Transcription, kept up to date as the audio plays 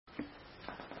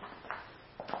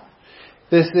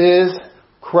This is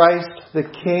Christ the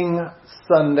King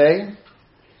Sunday.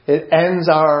 It ends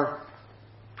our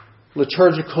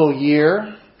liturgical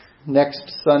year. Next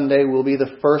Sunday will be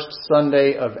the first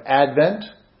Sunday of Advent.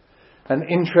 An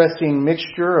interesting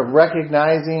mixture of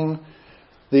recognizing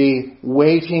the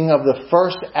waiting of the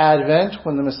first Advent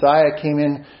when the Messiah came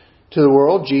into the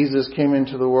world. Jesus came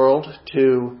into the world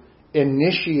to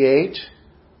initiate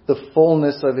the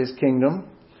fullness of His kingdom.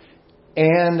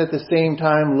 And at the same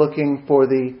time looking for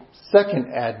the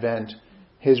second Advent,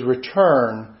 His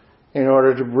return, in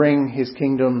order to bring His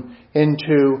kingdom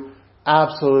into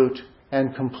absolute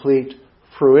and complete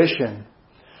fruition.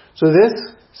 So this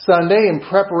Sunday, in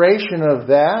preparation of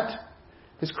that,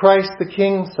 is Christ the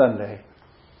King Sunday.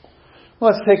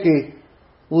 Let's take a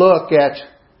look at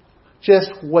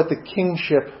just what the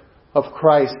kingship of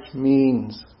Christ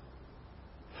means.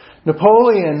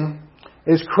 Napoleon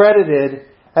is credited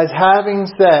as having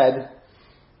said,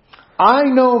 "I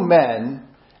know men,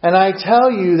 and I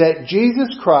tell you that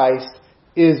Jesus Christ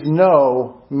is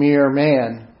no mere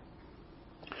man.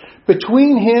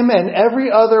 Between Him and every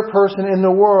other person in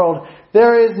the world,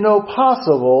 there is no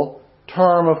possible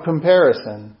term of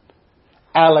comparison.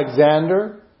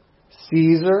 Alexander,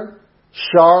 Caesar,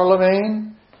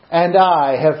 Charlemagne, and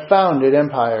I have founded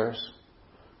empires.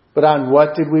 But on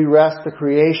what did we rest the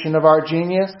creation of our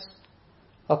genius?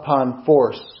 Upon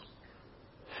force.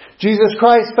 Jesus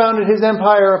Christ founded His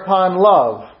empire upon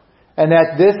love, and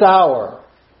at this hour,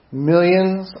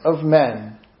 millions of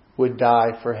men would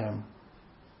die for Him."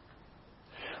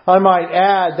 I might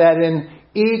add that in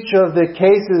each of the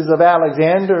cases of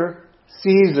Alexander,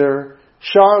 Caesar,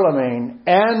 Charlemagne,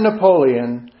 and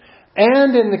Napoleon,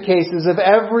 and in the cases of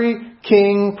every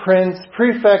king, prince,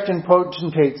 prefect, and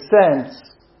potentate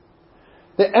since,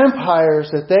 the empires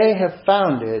that they have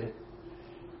founded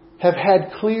have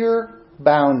had clear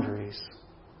boundaries.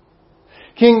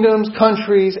 Kingdoms,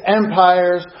 countries,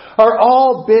 empires are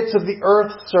all bits of the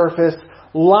earth's surface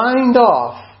lined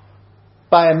off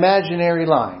by imaginary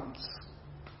lines.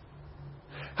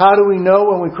 How do we know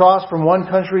when we cross from one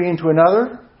country into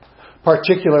another?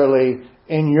 Particularly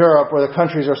in Europe, where the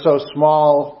countries are so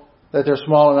small that they're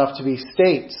small enough to be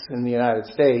states in the United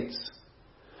States.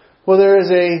 Well, there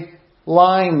is a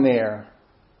line there.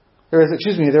 There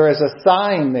is a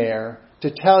sign there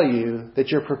to tell you that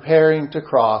you're preparing to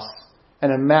cross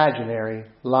an imaginary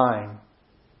line.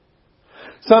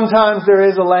 Sometimes there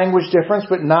is a language difference,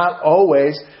 but not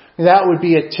always. That would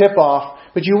be a tip-off,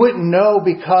 but you wouldn't know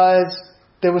because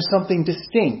there was something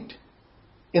distinct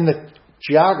in the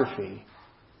geography,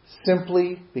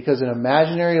 simply because an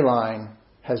imaginary line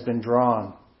has been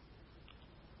drawn.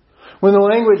 When the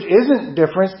language isn't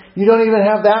different, you don't even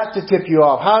have that to tip you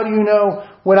off. How do you know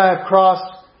when I have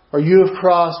crossed, or you have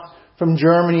crossed, from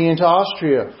Germany into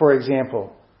Austria, for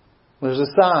example? There's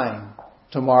a sign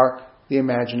to mark the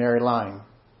imaginary line.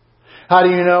 How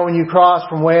do you know when you cross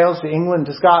from Wales to England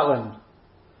to Scotland?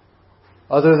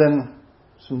 Other than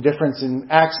some difference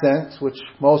in accents, which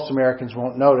most Americans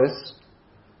won't notice,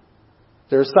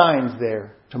 there are signs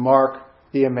there to mark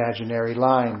the imaginary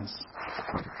lines.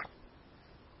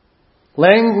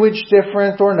 Language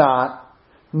different or not,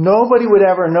 nobody would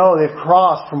ever know they've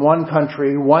crossed from one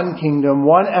country, one kingdom,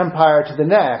 one empire to the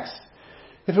next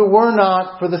if it were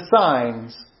not for the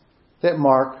signs that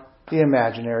mark the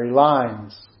imaginary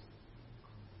lines.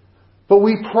 But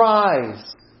we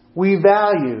prize, we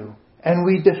value, and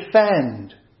we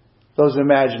defend those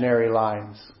imaginary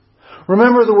lines.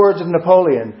 Remember the words of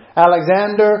Napoleon.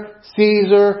 Alexander,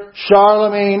 Caesar,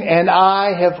 Charlemagne, and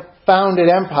I have founded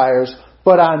empires.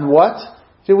 But on what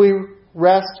do we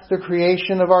rest the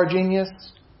creation of our genius?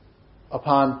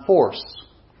 Upon force.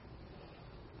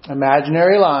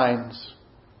 Imaginary lines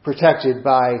protected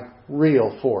by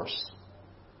real force.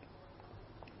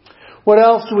 What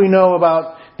else do we know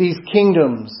about these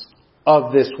kingdoms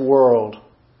of this world?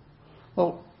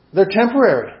 Well, they're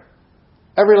temporary.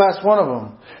 Every last one of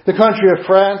them. The country of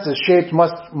France is shaped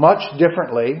much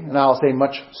differently, and I'll say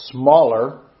much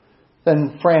smaller,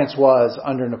 than France was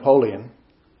under Napoleon.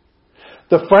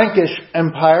 The Frankish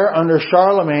Empire under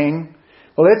Charlemagne,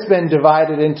 well, it's been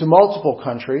divided into multiple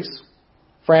countries,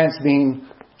 France being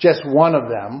just one of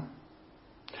them.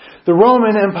 The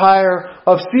Roman Empire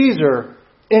of Caesar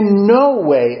in no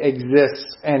way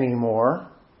exists anymore,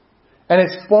 and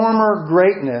its former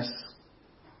greatness,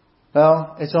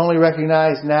 well, it's only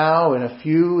recognized now in a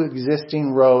few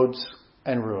existing roads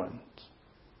and ruins.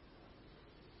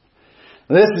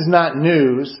 This is not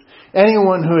news.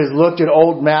 Anyone who has looked at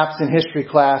old maps in history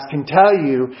class can tell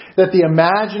you that the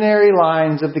imaginary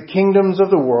lines of the kingdoms of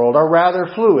the world are rather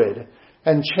fluid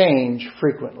and change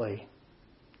frequently.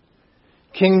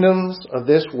 Kingdoms of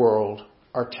this world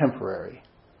are temporary.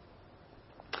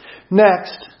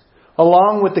 Next,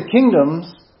 along with the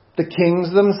kingdoms, the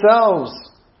kings themselves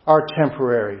are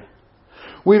temporary.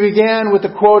 We began with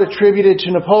the quote attributed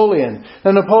to Napoleon.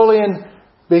 Now, Napoleon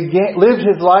lived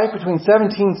his life between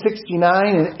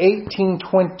 1769 and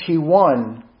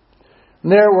 1821.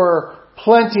 And there were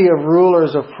plenty of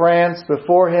rulers of France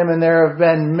before him, and there have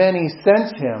been many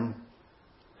since him.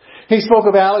 He spoke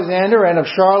of Alexander and of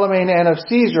Charlemagne and of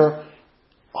Caesar,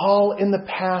 all in the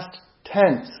past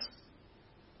tense.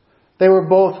 They were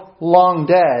both long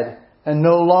dead and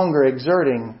no longer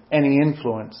exerting any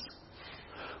influence.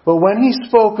 But when he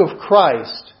spoke of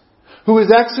Christ, who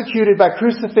was executed by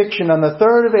crucifixion on the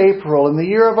 3rd of April in the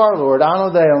year of our Lord,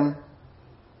 Anno Deum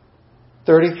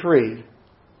 33,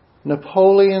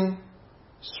 Napoleon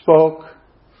spoke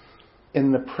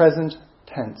in the present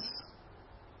tense,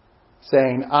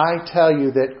 saying, I tell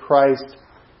you that Christ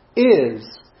is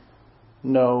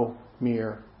no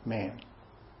mere man.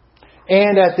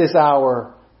 And at this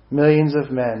hour, millions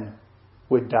of men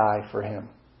would die for him.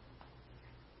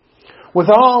 With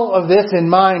all of this in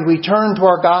mind, we turn to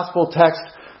our gospel text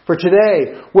for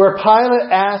today, where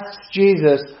Pilate asks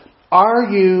Jesus, are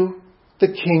you the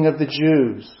King of the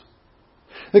Jews?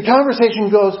 The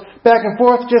conversation goes back and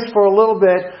forth just for a little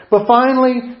bit, but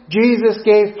finally Jesus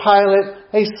gave Pilate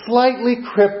a slightly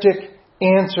cryptic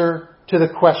answer to the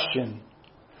question.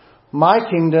 My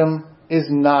kingdom is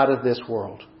not of this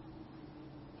world.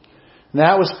 And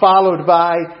that was followed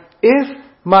by, if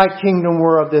my kingdom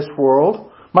were of this world,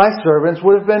 my servants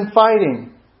would have been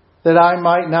fighting that I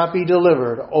might not be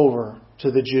delivered over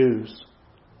to the Jews.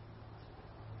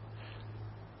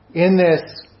 In this,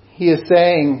 he is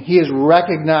saying, he is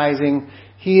recognizing,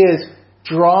 he is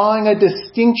drawing a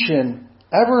distinction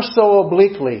ever so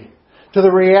obliquely to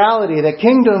the reality that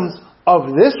kingdoms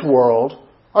of this world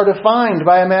are defined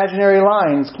by imaginary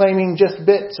lines claiming just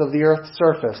bits of the earth's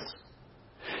surface.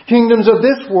 Kingdoms of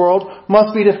this world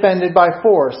must be defended by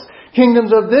force.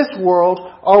 Kingdoms of this world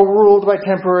are ruled by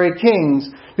temporary kings,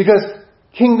 because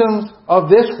kingdoms of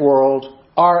this world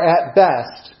are at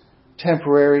best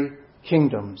temporary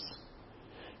kingdoms.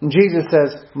 And Jesus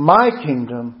says, my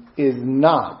kingdom is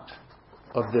not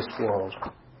of this world.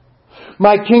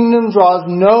 My kingdom draws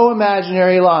no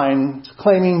imaginary lines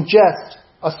claiming just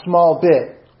a small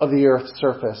bit of the earth's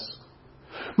surface.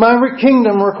 My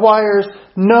kingdom requires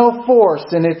no force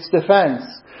in its defense.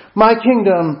 My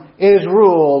kingdom is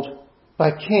ruled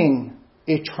by King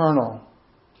Eternal.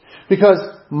 Because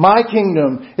my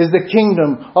kingdom is the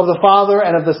kingdom of the Father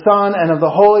and of the Son and of the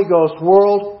Holy Ghost,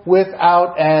 world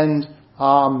without end.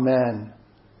 Amen.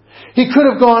 He could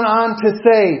have gone on to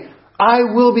say, I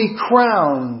will be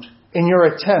crowned in your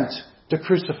attempt to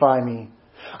crucify me.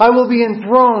 I will be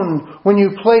enthroned when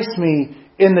you place me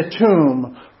in the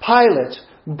tomb. Pilate,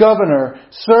 governor,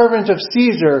 servant of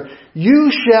Caesar,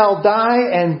 you shall die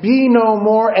and be no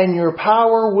more, and your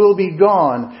power will be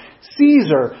gone.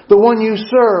 Caesar, the one you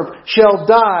serve, shall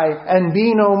die and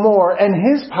be no more, and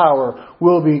his power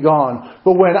will be gone.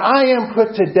 But when I am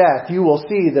put to death, you will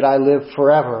see that I live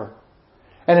forever.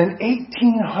 And in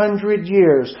 1800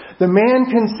 years, the man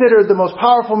considered the most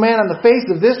powerful man on the face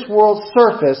of this world's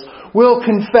surface will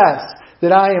confess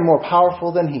that I am more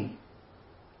powerful than he.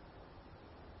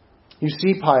 You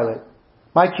see, Pilate,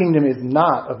 my kingdom is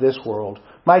not of this world.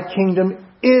 My kingdom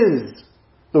is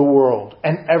the world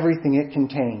and everything it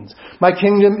contains. My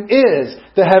kingdom is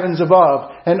the heavens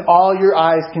above and all your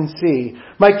eyes can see.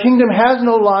 My kingdom has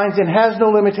no lines and has no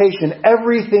limitation.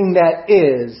 Everything that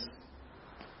is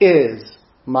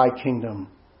my kingdom.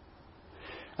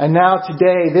 And now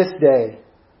today, this day,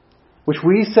 which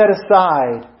we set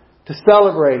aside to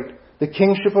celebrate the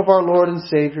kingship of our Lord and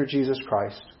Savior Jesus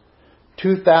Christ,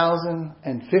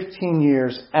 2015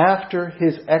 years after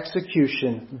his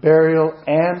execution, burial,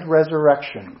 and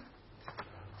resurrection,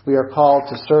 we are called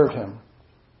to serve him.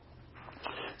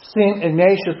 St.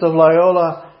 Ignatius of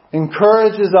Loyola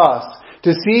encourages us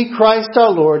to see Christ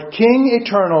our Lord, King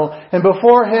eternal, and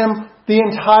before him the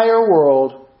entire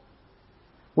world,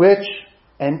 which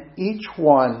and each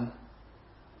one,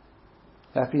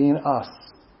 that being us,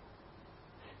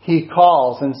 he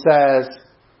calls and says,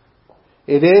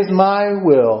 it is my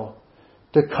will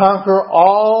to conquer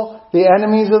all the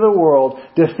enemies of the world,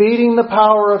 defeating the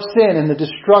power of sin and the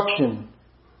destruction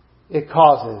it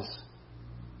causes,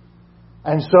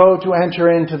 and so to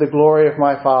enter into the glory of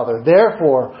my Father.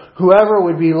 Therefore, whoever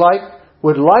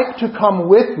would like to come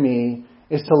with me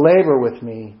is to labor with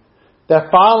me,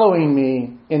 that following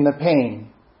me in the pain,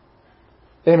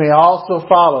 they may also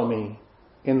follow me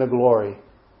in the glory.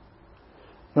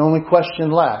 The only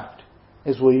question left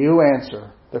is, will you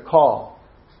answer the call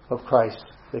of Christ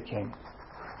the King.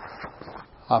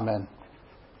 Amen.